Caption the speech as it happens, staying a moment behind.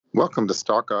Welcome to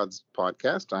Stock Odds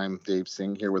Podcast. I'm Dave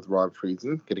Singh here with Rob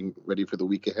Friesen, getting ready for the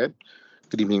week ahead.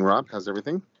 Good evening, Rob. How's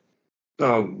everything?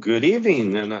 Oh, good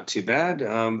evening. Not too bad.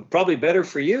 Probably better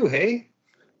for you, hey?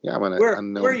 Yeah, Where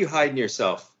are you hiding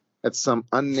yourself? At some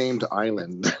unnamed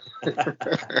island.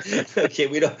 Okay,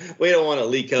 we don't want to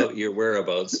leak out your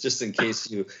whereabouts, just in case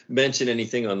you mention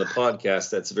anything on the podcast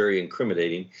that's very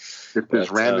incriminating. If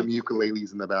there's random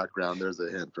ukuleles in the background, there's a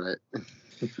hint, right?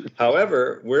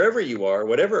 However, wherever you are,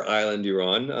 whatever island you're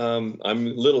on, I'm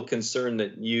a little concerned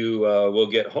that you will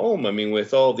get home. I mean,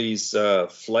 with all these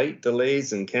flight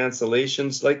delays and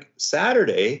cancellations, like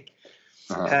Saturday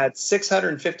had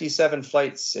 657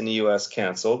 flights in the U.S.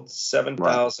 canceled,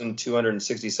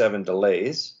 7,267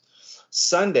 delays.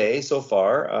 Sunday, so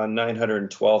far,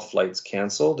 912 flights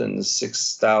canceled and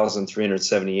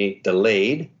 6,378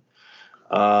 delayed.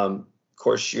 Of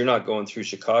course, you're not going through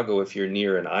Chicago if you're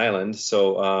near an island.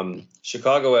 So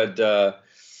Chicago had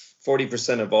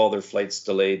 40% of all their flights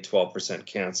delayed, 12%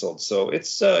 canceled. So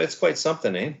it's quite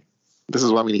something, eh? This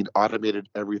is why we need automated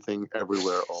everything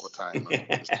everywhere all the time.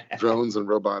 Drones and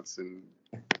robots and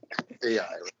AI.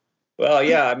 Well,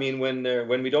 yeah, I mean,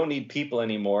 when we don't need people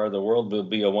anymore, the world will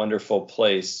be a wonderful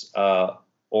place,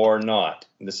 or not.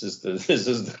 This is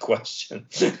the question.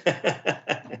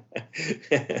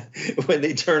 When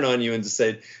they turn on you and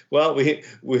say, "Well, we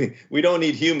don't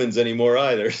need humans anymore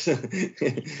either,"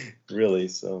 really.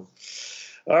 So,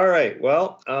 all right.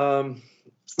 Well,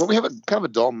 we have a kind of a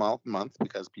dull month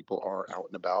because people are out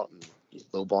and about and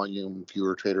low volume,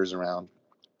 fewer traders around.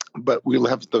 But we'll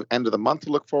have the end of the month to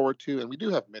look forward to, and we do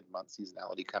have mid-month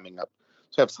seasonality coming up.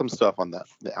 So I have some stuff on the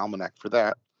almanac for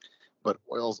that. But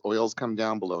oils come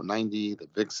down below 90. The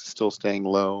VIX is still staying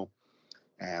low,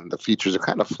 and the futures are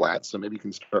kind of flat. So maybe you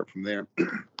can start from there.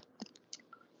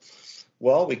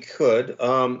 Well, we could.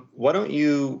 Why don't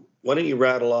you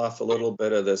rattle off a little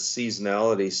bit of the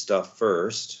seasonality stuff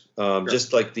first? Sure.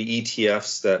 Just like the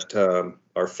ETFs that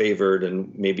are favored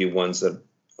and maybe ones that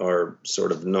are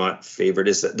sort of not favored.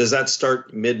 Does that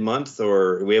start mid-month,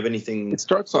 or do we have anything? It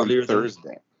starts on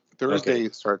Thursday. Thursday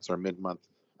starts our mid-month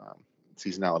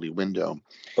seasonality window.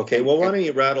 Okay, well, why don't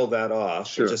you rattle that off,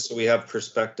 sure, just so we have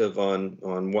perspective on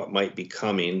what might be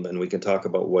coming, and we can talk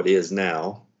about what is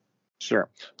now. Sure.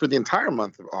 For the entire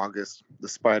month of August, the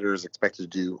SPDR is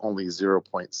expected to do only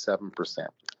 0.7%,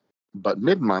 but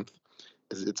mid-month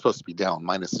it's supposed to be down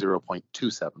minus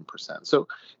 0.27%. So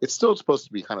it's still supposed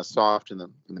to be kind of soft in the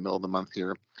middle of the month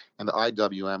here, and the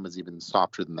IWM is even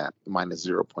softer than that, minus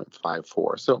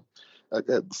 0.54. So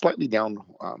slightly down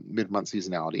mid-month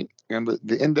seasonality. And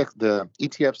the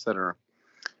ETFs that are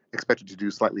expected to do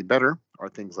slightly better are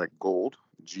things like gold,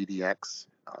 GDX,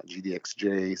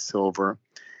 GDXJ, silver,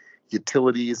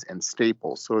 utilities, and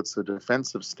staples. So it's a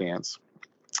defensive stance.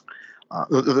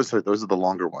 Those are the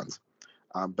longer ones.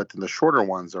 But then the shorter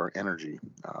ones are energy,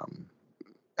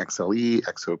 XLE,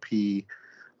 XOP,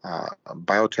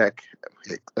 biotech,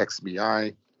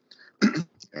 XBI,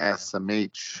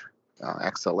 SMH,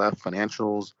 XLF,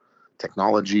 financials,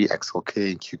 technology,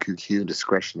 XLK, QQQ,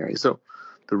 discretionary. So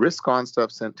the risk on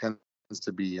stuff tends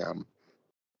to be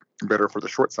better for the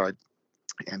short side,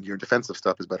 and your defensive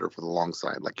stuff is better for the long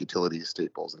side, like utilities,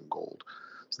 staples, and gold.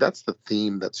 So that's the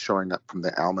theme that's showing up from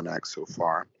the almanac so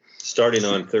far. Starting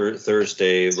on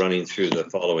Thursday, running through the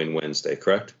following Wednesday,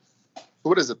 correct?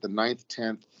 What is it, the 9th,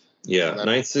 10th? Yeah,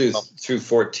 9th through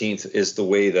 14th is the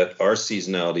way that our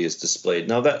seasonality is displayed.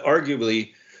 Now, that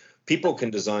arguably, people can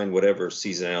design whatever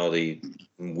seasonality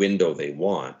window they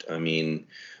want. I mean,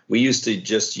 we used to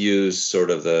just use sort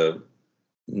of the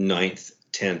 9th,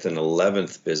 10th, and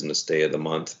 11th business day of the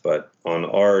month, but on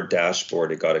our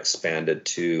dashboard, it got expanded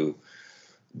to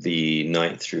the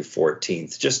 9th through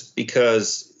 14th, just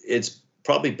because it's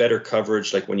probably better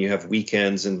coverage, like when you have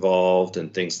weekends involved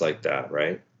and things like that,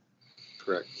 right?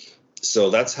 Correct.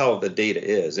 So that's how the data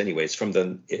is. Anyways, from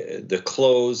the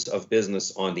close of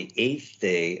business on the 8th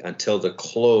day until the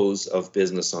close of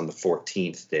business on the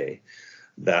 14th day.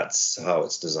 That's how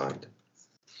it's designed.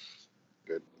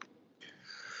 Good.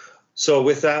 So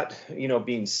with that,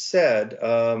 being said,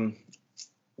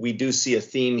 we do see a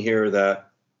theme here that,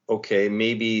 okay,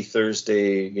 maybe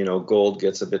Thursday, gold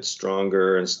gets a bit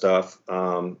stronger and stuff,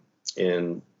 and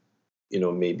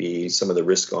maybe some of the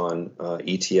risk on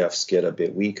ETFs get a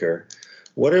bit weaker.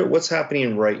 What's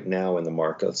happening right now in the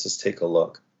market? Let's just take a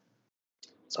look.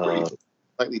 It's pretty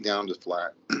slightly down to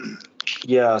flat.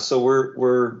 Yeah, so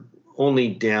we're only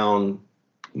down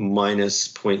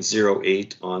minus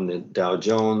 0.08 on the Dow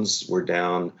Jones. We're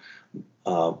down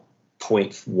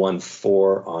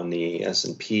 0.14 on the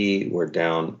S&P. We're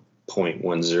down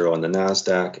 0.10 on the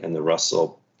NASDAQ, and the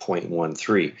Russell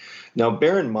 0.13. Now,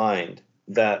 bear in mind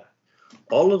that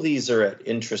all of these are at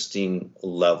interesting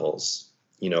levels.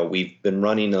 We've been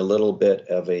running a little bit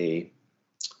of a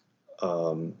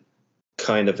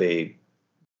kind of a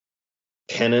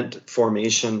pennant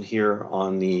formation here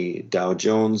on the Dow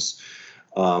Jones.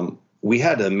 We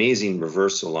had an amazing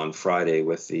reversal on Friday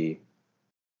with the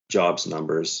jobs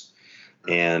numbers.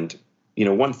 And,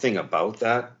 one thing about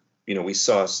that, we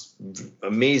saw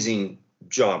amazing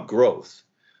job growth.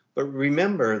 But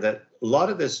remember that a lot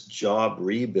of this job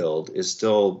rebuild is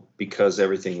still because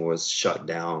everything was shut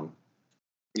down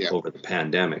over the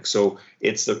pandemic. So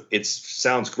it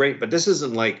sounds great, but this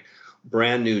isn't like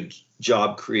brand new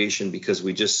job creation because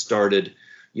we just started,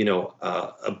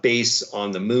 a base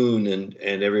on the moon and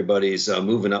everybody's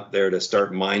moving up there to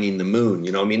start mining the moon.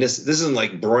 This isn't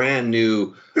like brand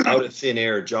new out of thin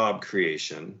air job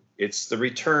creation. It's the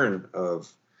return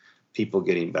of people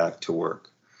getting back to work.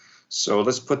 So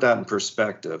let's put that in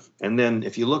perspective. And then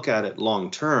if you look at it long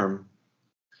term,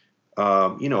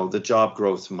 the job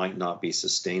growth might not be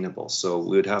sustainable. So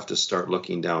we would have to start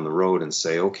looking down the road and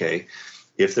say, okay,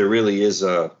 if there really is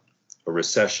a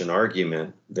recession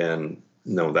argument, then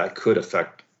no, that could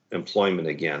affect employment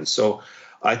again. So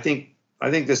I think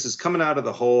this is coming out of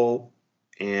the hole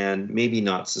and maybe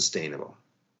not sustainable.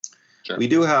 Sure. We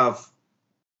do have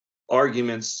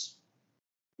arguments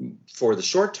for the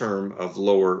short term of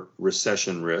lower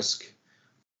recession risk,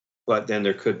 but then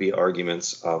there could be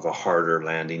arguments of a harder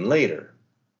landing later.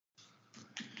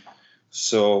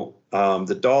 So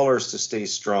the dollar is to stay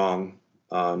strong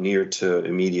near to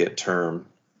immediate term,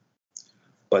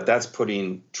 but that's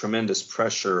putting tremendous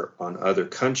pressure on other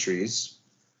countries.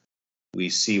 We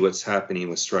see what's happening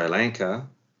with Sri Lanka.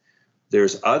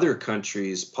 There's other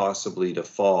countries possibly to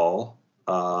fall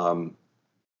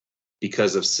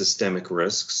because of systemic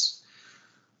risks.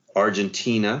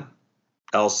 Argentina,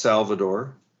 El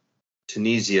Salvador,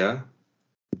 Tunisia,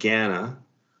 Ghana,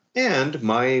 and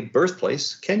my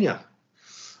birthplace, Kenya.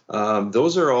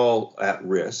 Those are all at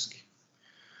risk.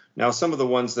 Now, some of the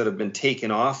ones that have been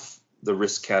taken off the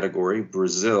risk category,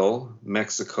 Brazil,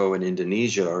 Mexico, and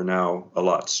Indonesia, are now a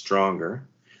lot stronger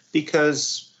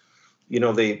because,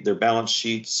 their balance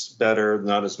sheets better,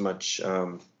 not as much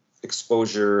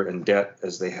exposure and debt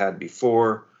as they had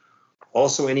before.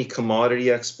 Also, any commodity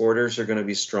exporters are going to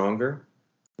be stronger,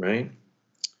 right?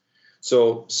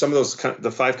 So some of those,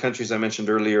 the 5 countries I mentioned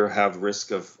earlier, have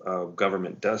risk of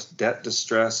government debt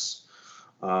distress.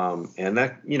 And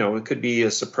that, it could be a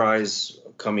surprise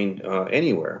coming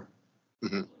anywhere.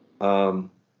 Mm-hmm.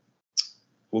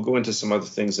 We'll go into some other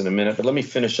things in a minute, but let me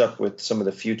finish up with some of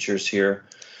the futures here.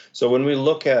 So when we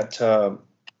look at,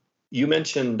 you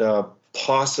mentioned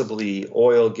possibly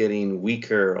oil getting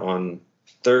weaker on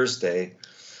Thursday.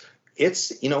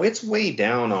 It's way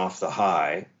down off the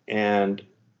high, and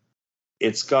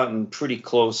it's gotten pretty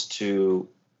close to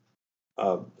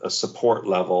a support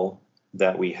level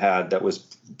that we had that was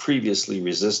previously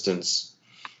resistance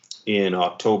in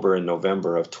October and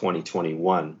November of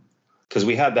 2021, because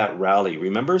we had that rally.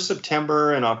 Remember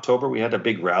September and October, we had a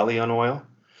big rally on oil.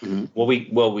 Mm-hmm.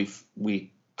 Well,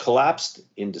 we collapsed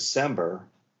in December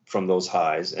from those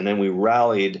highs, and then we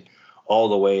rallied all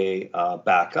the way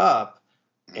back up,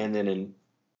 and then in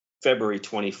February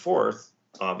 24th,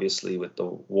 obviously with the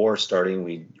war starting,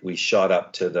 we shot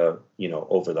up to the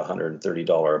over the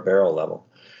 $130 a barrel level.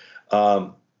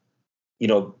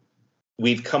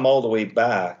 We've come all the way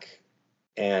back,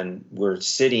 and we're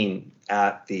sitting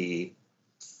at the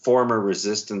former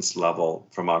resistance level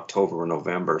from October or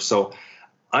November. So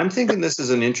I'm thinking this is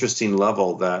an interesting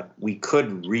level that we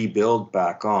could rebuild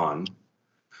back on,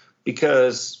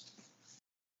 because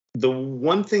the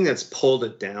one thing that's pulled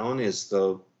it down is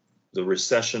the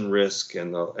recession risk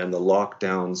and the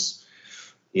lockdowns,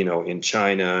 in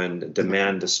China, and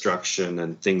demand destruction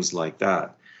and things like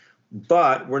that.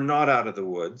 But we're not out of the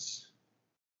woods.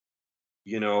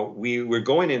 We're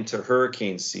going into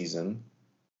hurricane season.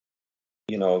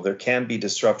 There can be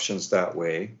disruptions that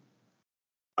way.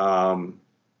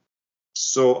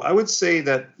 So I would say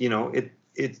that,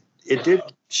 it did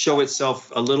show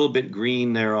itself a little bit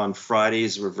green there on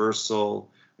Friday's reversal,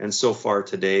 and so far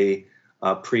today,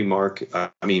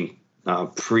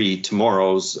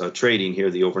 pre-tomorrow's trading here,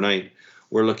 the overnight,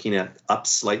 we're looking at up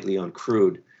slightly on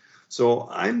crude. So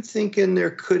I'm thinking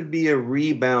there could be a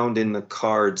rebound in the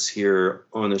cards here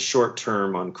on the short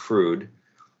term on crude.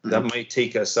 Mm-hmm. That might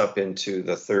take us up into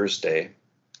the Thursday.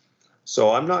 So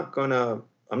I'm not gonna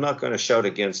shout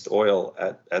against oil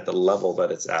at the level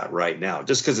that it's at right now,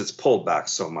 just because it's pulled back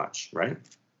so much, right?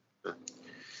 Sure.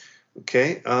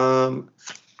 Okay.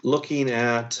 Looking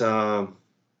at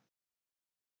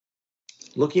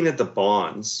looking at the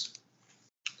bonds,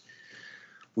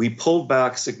 we pulled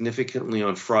back significantly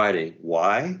on Friday.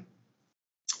 Why?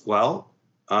 Well,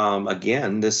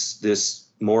 again, this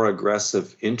more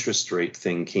aggressive interest rate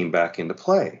thing came back into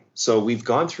play. So we've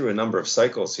gone through a number of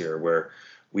cycles here where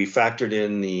we factored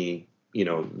in the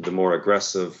more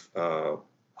aggressive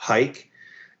hike,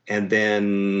 and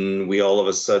then we all of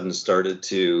a sudden started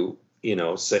to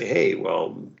say, hey,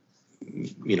 well,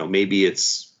 maybe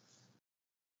it's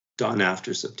done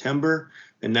after September.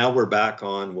 And now we're back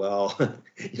on, well,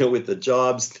 with the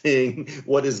jobs thing,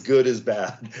 what is good is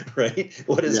bad, right?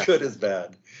 What is good is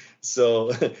bad.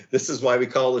 So this is why we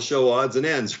call the show Odds and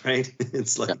Ends, right?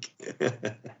 It's like,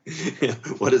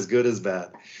 what is good is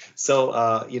bad. So,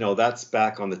 that's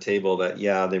back on the table that,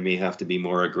 there may have to be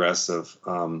more aggressive.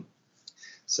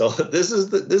 So this is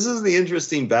the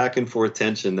interesting back and forth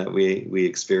tension that we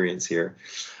experience here.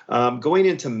 Going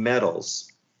into metals.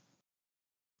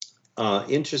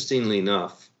 Interestingly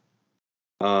enough,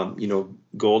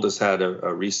 gold has had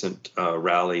a recent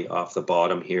rally off the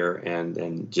bottom here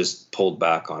and just pulled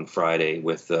back on Friday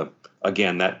with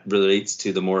again, that relates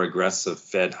to the more aggressive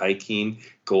Fed hiking.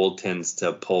 Gold tends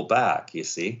to pull back, you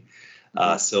see.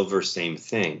 Silver, same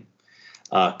thing.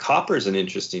 Copper is an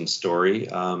interesting story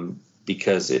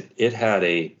because it had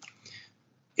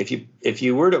if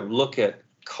you were to look at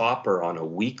copper on a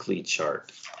weekly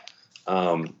chart,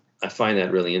 I find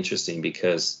that really interesting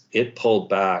because it pulled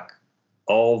back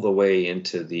all the way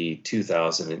into the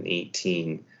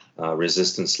 2018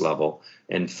 resistance level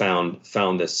and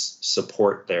found this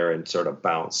support there and sort of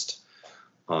bounced.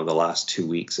 The last 2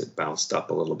 weeks, it bounced up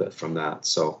a little bit from that.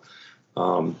 So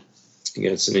again,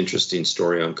 it's an interesting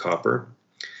story on copper.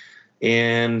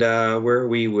 And where are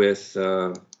we with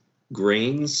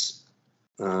grains?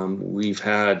 We've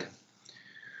had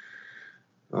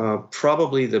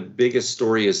probably the biggest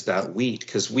story is that wheat,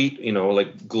 because wheat,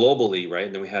 like globally, right?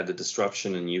 And then we had the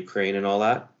disruption in Ukraine and all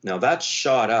that. Now that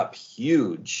shot up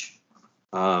huge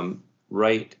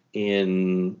right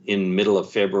in middle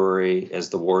of February as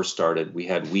the war started. We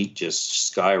had wheat just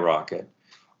skyrocket.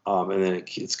 And then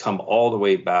it's come all the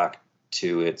way back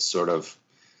to its sort of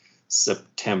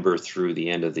September through the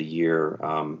end of the year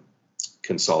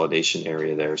consolidation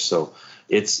area there. So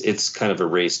it's kind of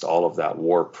erased all of that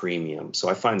war premium. So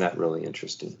I find that really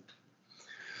interesting.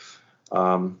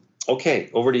 Okay,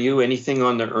 over to you. Anything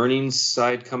on the earnings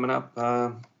side coming up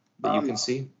that you can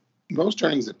see? Most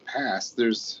earnings that passed.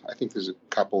 I think there's a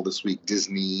couple this week.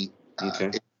 Disney,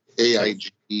 okay.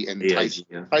 AIG, and AIG,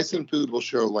 Tyson Food will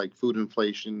show like food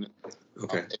inflation.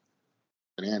 Okay.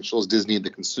 Financials, Disney, the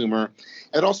consumer.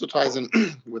 And it also ties in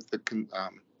with the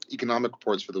economic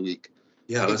reports for the week.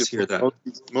 Yeah, let's hear that.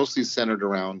 Mostly centered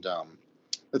around,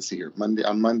 let's see here.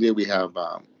 On Monday, we have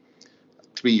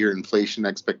 3-year inflation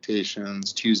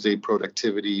expectations. Tuesday,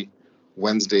 productivity.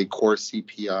 Wednesday, core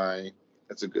CPI.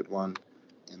 That's a good one.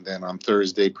 And then on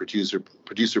Thursday, producer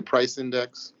price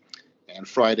index. And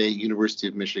Friday, University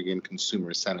of Michigan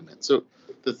consumer sentiment. So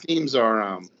the themes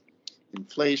are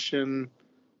inflation,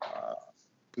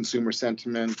 consumer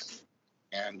sentiment,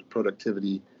 and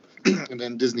productivity. And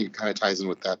then Disney kind of ties in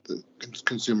with that, the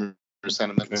consumer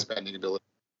sentiment and spending ability.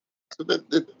 So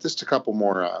just a couple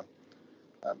more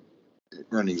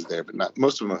earnings there, but not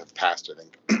most of them have passed, I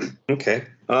think. Okay.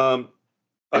 I'm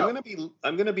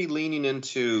gonna be leaning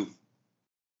into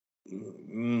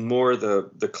more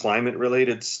the climate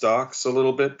related stocks a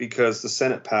little bit because the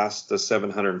Senate passed the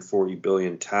 $740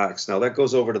 billion tax. Now that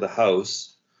goes over to the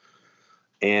House,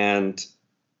 and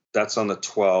that's on the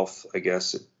 12th. I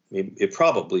guess it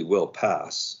probably will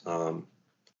pass.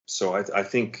 So I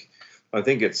think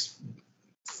it's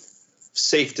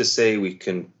safe to say we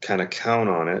can kind of count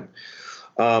on it.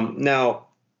 Now,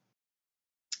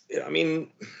 I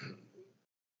mean,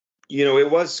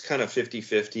 it was kind of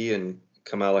 50-50, and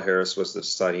Kamala Harris was the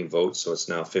deciding vote, so it's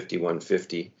now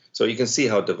 51-50. So you can see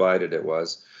how divided it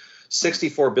was.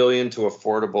 $64 billion to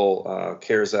Affordable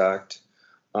Cares Act.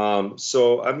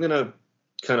 So I'm going to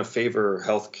kind of favor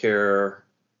healthcare.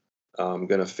 I'm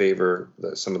going to favor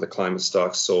some of the climate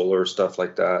stocks, solar, stuff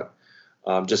like that,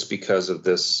 just because of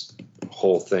this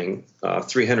whole thing.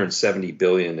 $370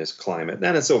 billion is climate.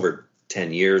 And it's over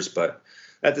 10 years, but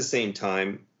at the same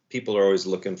time, people are always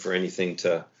looking for anything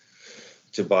to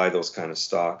buy those kind of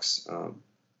stocks.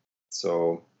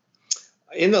 So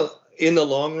in the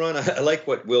long run, I like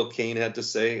what Will Kane had to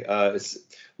say.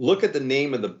 Look at the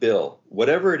name of the bill.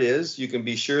 Whatever it is, you can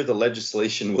be sure the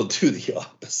legislation will do the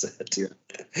opposite. Yeah.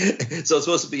 So it's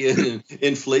supposed to be an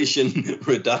inflation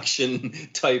reduction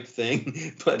type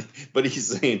thing, but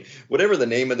he's saying whatever the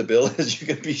name of the bill is, you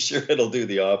can be sure it'll do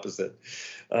the opposite.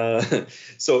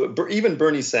 So even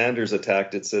Bernie Sanders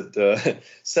attacked it, said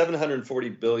 740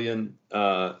 billion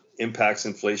impacts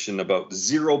inflation about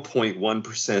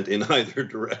 0.1% in either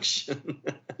direction.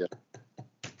 Yeah.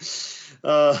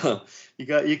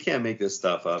 You can't make this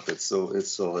stuff up. It's so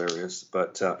hilarious.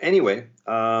 But anyway,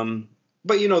 but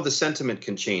the sentiment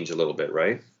can change a little bit,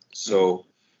 right? So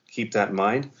keep that in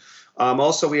mind.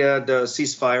 Also, we had a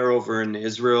ceasefire over in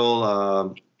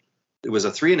Israel. It was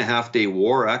a 3.5-day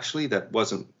war, actually.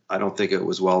 I don't think it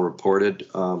was well reported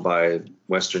by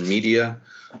Western media.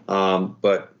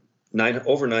 But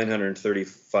over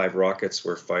 935 rockets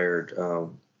were fired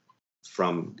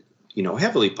from,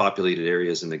 heavily populated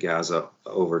areas in the Gaza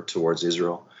over towards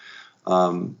Israel.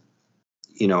 The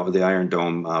Iron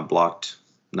Dome blocked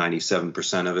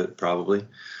 97% of it, probably.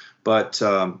 But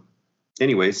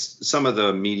anyways, some of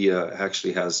the media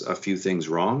actually has a few things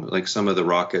wrong. Like some of the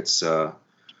rockets,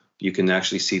 you can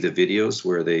actually see the videos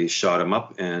where they shot them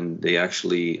up, and they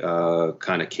actually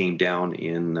kind of came down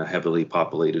in heavily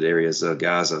populated areas of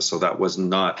Gaza. So that was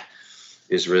not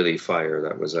Israeli fire.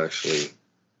 That was actually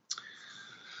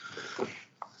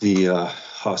the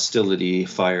hostility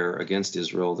fire against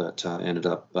Israel that ended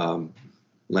up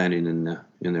landing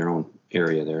in their own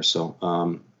area there. So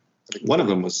one of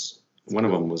them was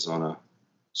on a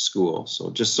school.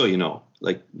 So just so you know,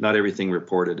 like, not everything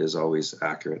reported is always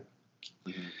accurate.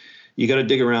 Mm-hmm. You got to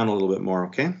dig around a little bit more,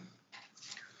 okay?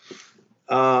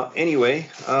 Anyway,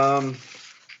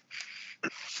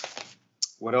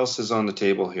 what else is on the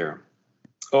table here?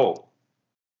 Oh,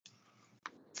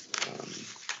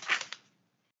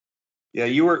 yeah,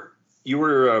 you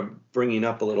were bringing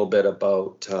up a little bit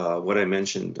about what I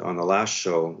mentioned on the last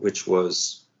show, which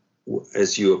was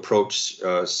as you approach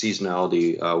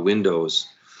seasonality windows,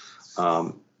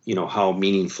 how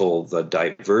meaningful the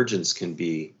divergence can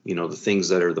be, the things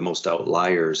that are the most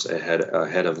outliers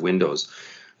ahead of windows.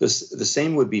 The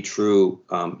same would be true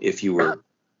if you were,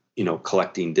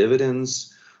 collecting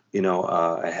dividends,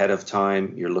 ahead of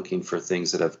time. You're looking for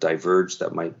things that have diverged,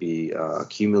 that might be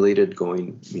accumulated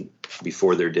going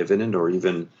before their dividend, or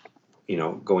even,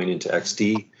 going into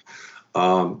XD.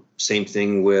 Same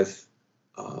thing with,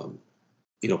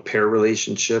 pair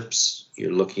relationships.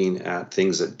 You're looking at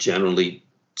things that generally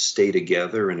stay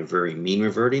together in a very mean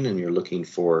reverting, and you're looking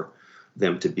for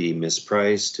them to be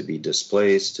mispriced, to be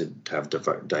displaced, to have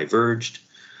diverged.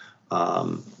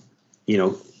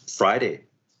 Friday,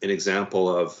 an example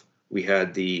of, we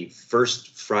had the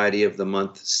first Friday of the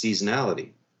month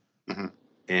seasonality. Mm-hmm.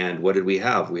 And what did we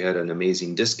have? We had an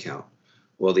amazing discount.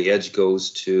 Well, the edge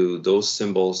goes to those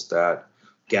symbols that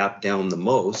gap down the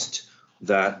most,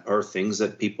 that are things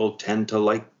that people tend to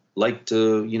like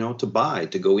to, to buy,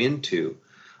 to go into.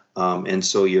 And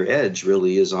so your edge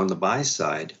really is on the buy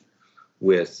side,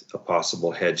 with a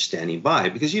possible hedge standing by,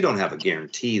 because you don't have a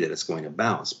guarantee that it's going to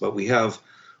bounce. But we have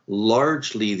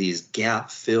largely these gap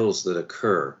fills that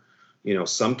occur,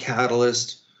 some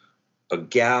catalyst, a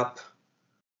gap,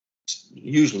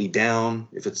 usually down,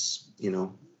 if it's,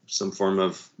 some form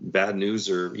of bad news,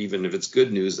 or even if it's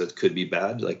good news that could be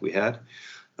bad, like we had.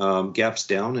 Gaps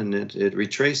down, and it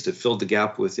retraced. It filled the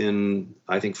gap within,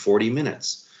 I think, 40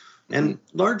 minutes. And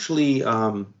largely,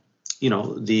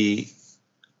 the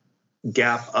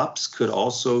gap ups could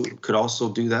also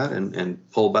do that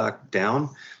and pull back down.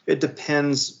 It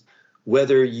depends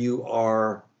whether you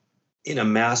are in a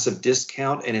massive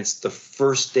discount and it's the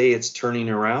first day it's turning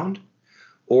around,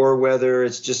 or whether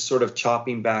it's just sort of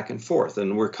chopping back and forth.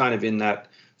 And we're kind of in that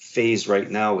phase right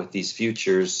now with these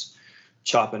futures,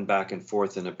 chopping back and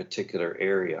forth in a particular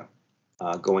area.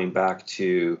 Going back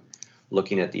to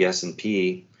looking at the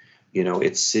S&P,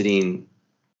 it's sitting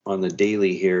on the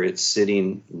daily here. It's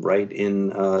sitting right in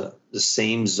the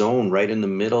same zone, right in the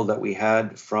middle that we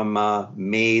had from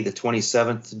May the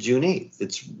 27th to June 8th.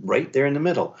 It's right there in the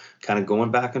middle, kind of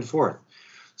going back and forth.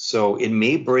 So it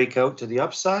may break out to the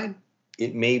upside.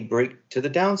 It may break to the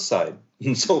downside.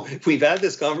 And so we've had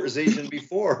this conversation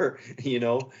before,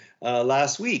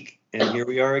 last week. And here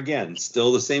we are again,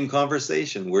 still the same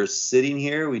conversation. We're sitting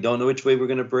here. We don't know which way we're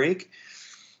going to break.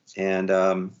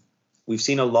 And we've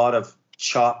seen a lot of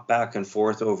chop back and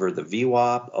forth over the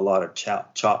VWAP, a lot of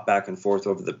chop back and forth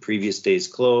over the previous day's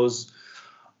close.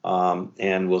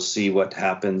 And we'll see what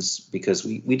happens, because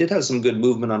we did have some good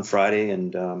movement on Friday,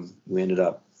 and we ended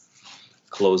up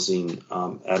closing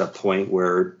at a point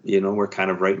where, we're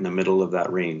kind of right in the middle of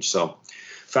that range. So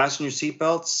fasten your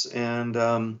seatbelts,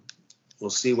 and we'll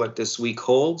see what this week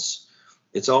holds.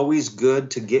 It's always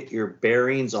good to get your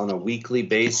bearings on a weekly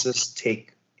basis.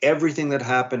 Take everything that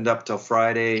happened up till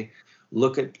Friday.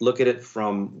 Look at it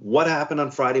from what happened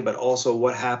on Friday, but also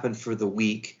what happened for the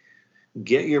week.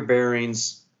 Get your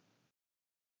bearings,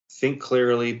 think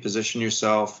clearly, position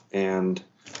yourself, and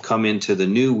come into the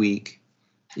new week,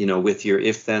 with your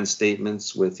if-then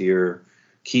statements, with your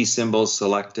key symbols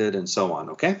selected, and so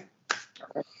on. Okay.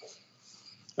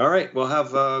 All right. Well,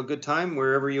 have a good time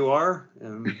wherever you are,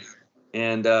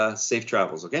 and safe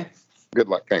travels. Okay. Good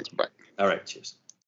luck. Thanks. Bye. All right. Cheers.